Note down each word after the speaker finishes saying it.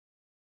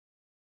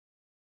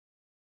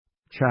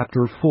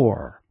Chapter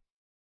 4.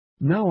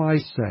 Now I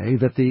say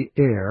that the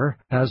heir,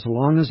 as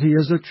long as he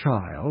is a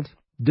child,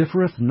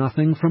 differeth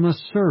nothing from a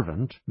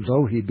servant,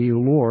 though he be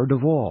lord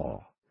of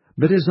all,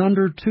 but is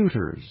under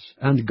tutors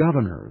and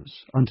governors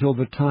until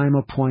the time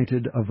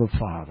appointed of the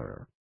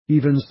father.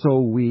 Even so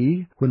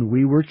we, when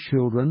we were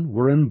children,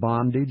 were in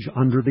bondage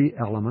under the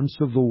elements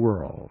of the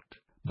world.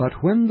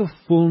 But when the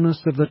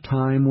fullness of the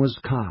time was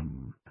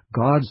come,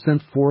 God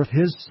sent forth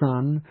his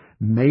Son,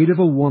 made of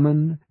a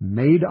woman,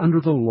 made under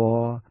the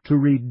law, to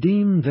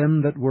redeem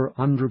them that were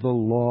under the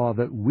law,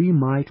 that we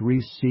might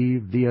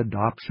receive the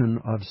adoption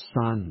of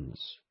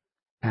sons.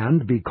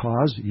 And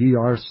because ye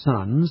are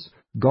sons,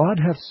 God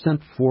hath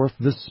sent forth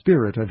the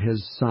Spirit of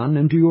his Son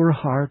into your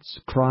hearts,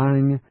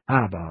 crying,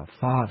 Abba,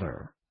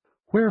 Father.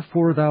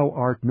 Wherefore thou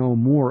art no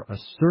more a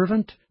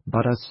servant,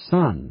 but a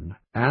son,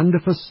 and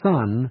if a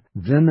son,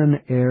 then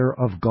an heir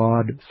of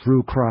God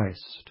through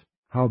Christ.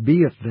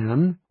 Howbeit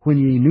then, when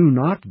ye knew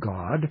not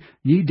God,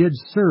 ye did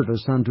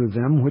service unto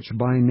them which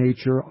by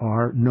nature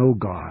are no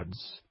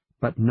gods.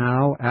 But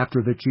now,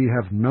 after that ye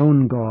have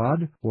known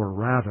God, or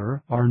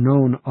rather, are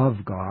known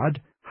of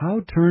God, how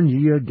turn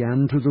ye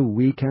again to the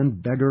weak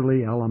and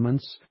beggarly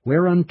elements,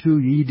 whereunto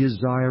ye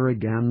desire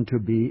again to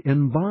be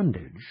in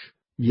bondage?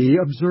 Ye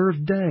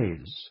observe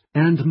days,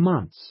 and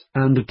months,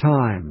 and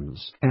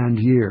times, and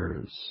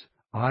years.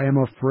 I am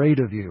afraid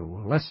of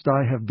you, lest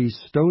I have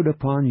bestowed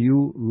upon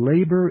you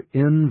labor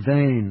in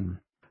vain.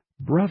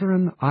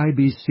 Brethren, I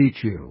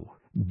beseech you,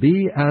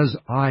 be as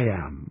I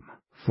am,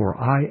 for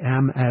I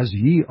am as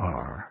ye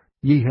are.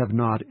 Ye have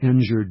not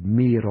injured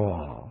me at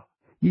all.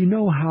 Ye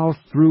know how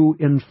through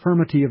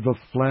infirmity of the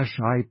flesh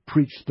I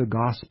preached the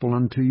gospel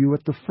unto you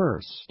at the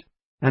first.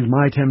 And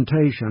my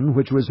temptation,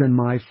 which was in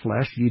my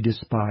flesh, ye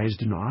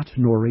despised not,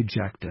 nor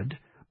rejected,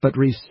 but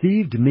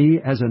received me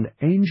as an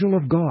angel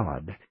of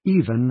God,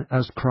 even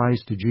as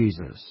Christ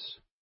Jesus.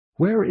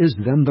 Where is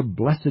then the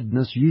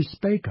blessedness ye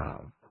spake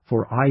of?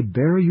 For I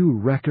bear you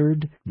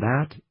record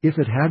that, if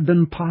it had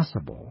been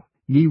possible,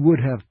 ye would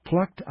have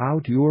plucked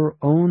out your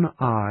own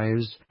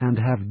eyes, and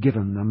have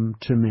given them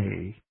to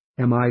me.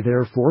 Am I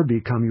therefore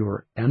become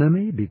your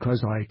enemy,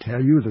 because I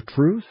tell you the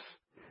truth?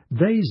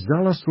 They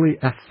zealously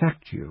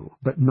affect you,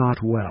 but not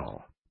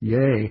well.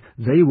 Yea,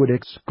 they would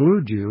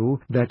exclude you,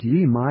 that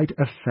ye might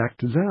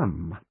affect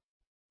them.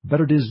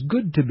 But it is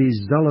good to be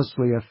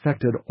zealously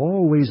affected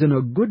always in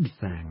a good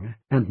thing,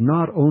 and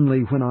not only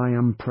when I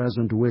am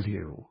present with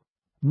you.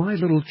 My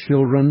little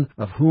children,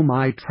 of whom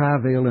I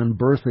travail in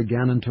birth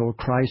again until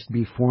Christ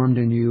be formed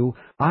in you,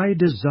 I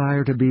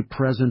desire to be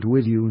present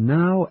with you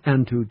now,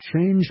 and to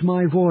change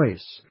my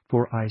voice,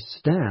 for I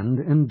stand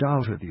in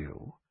doubt of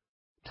you.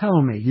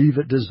 Tell me, ye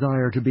that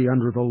desire to be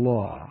under the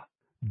law,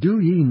 do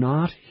ye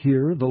not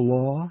hear the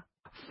law?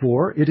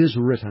 For it is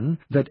written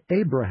that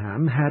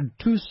Abraham had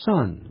 2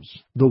 sons,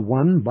 the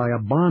one by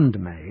a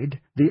bondmaid,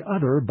 the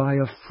other by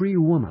a free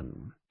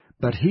woman.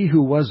 But he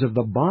who was of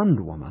the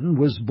bondwoman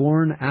was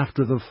born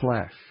after the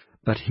flesh,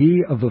 but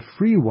he of the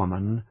free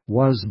woman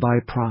was by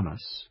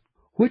promise.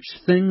 Which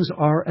things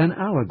are an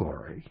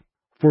allegory?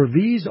 For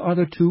these are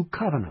the 2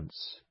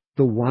 covenants,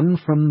 the one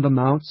from the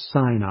Mount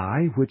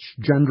Sinai, which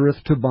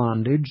gendereth to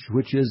bondage,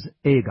 which is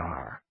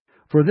Agar.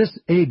 For this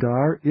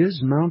Agar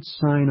is Mount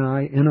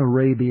Sinai in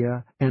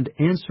Arabia, and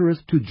answereth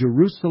to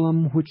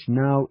Jerusalem, which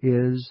now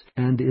is,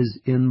 and is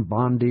in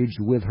bondage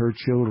with her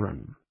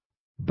children.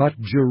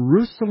 But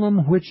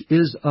Jerusalem which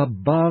is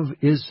above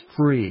is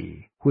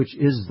free, which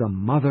is the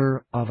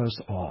mother of us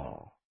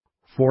all.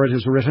 For it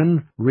is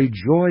written,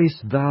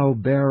 Rejoice, thou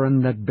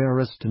barren that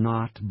bearest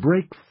not,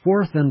 break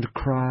forth and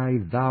cry,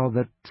 thou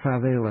that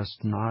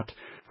travailest not,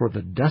 for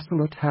the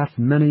desolate hath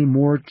many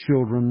more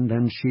children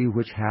than she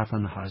which hath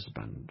an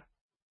husband.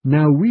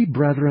 Now we,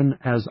 brethren,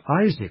 as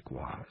Isaac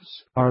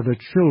was, are the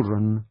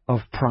children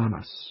of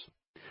promise.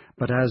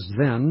 But as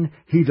then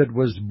he that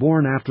was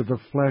born after the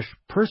flesh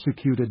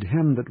persecuted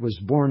him that was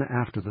born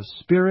after the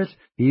Spirit,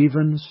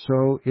 even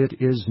so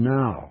it is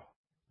now.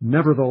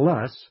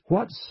 Nevertheless,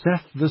 what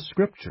saith the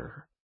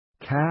Scripture?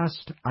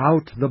 Cast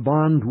out the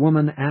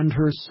bondwoman and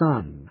her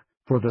son,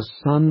 for the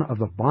son of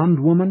the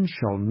bondwoman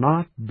shall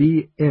not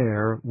be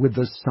heir with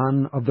the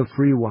son of the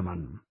free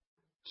woman.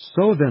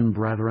 So then,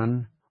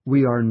 brethren,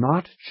 we are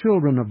not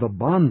children of the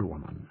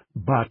bondwoman,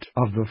 but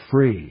of the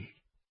free.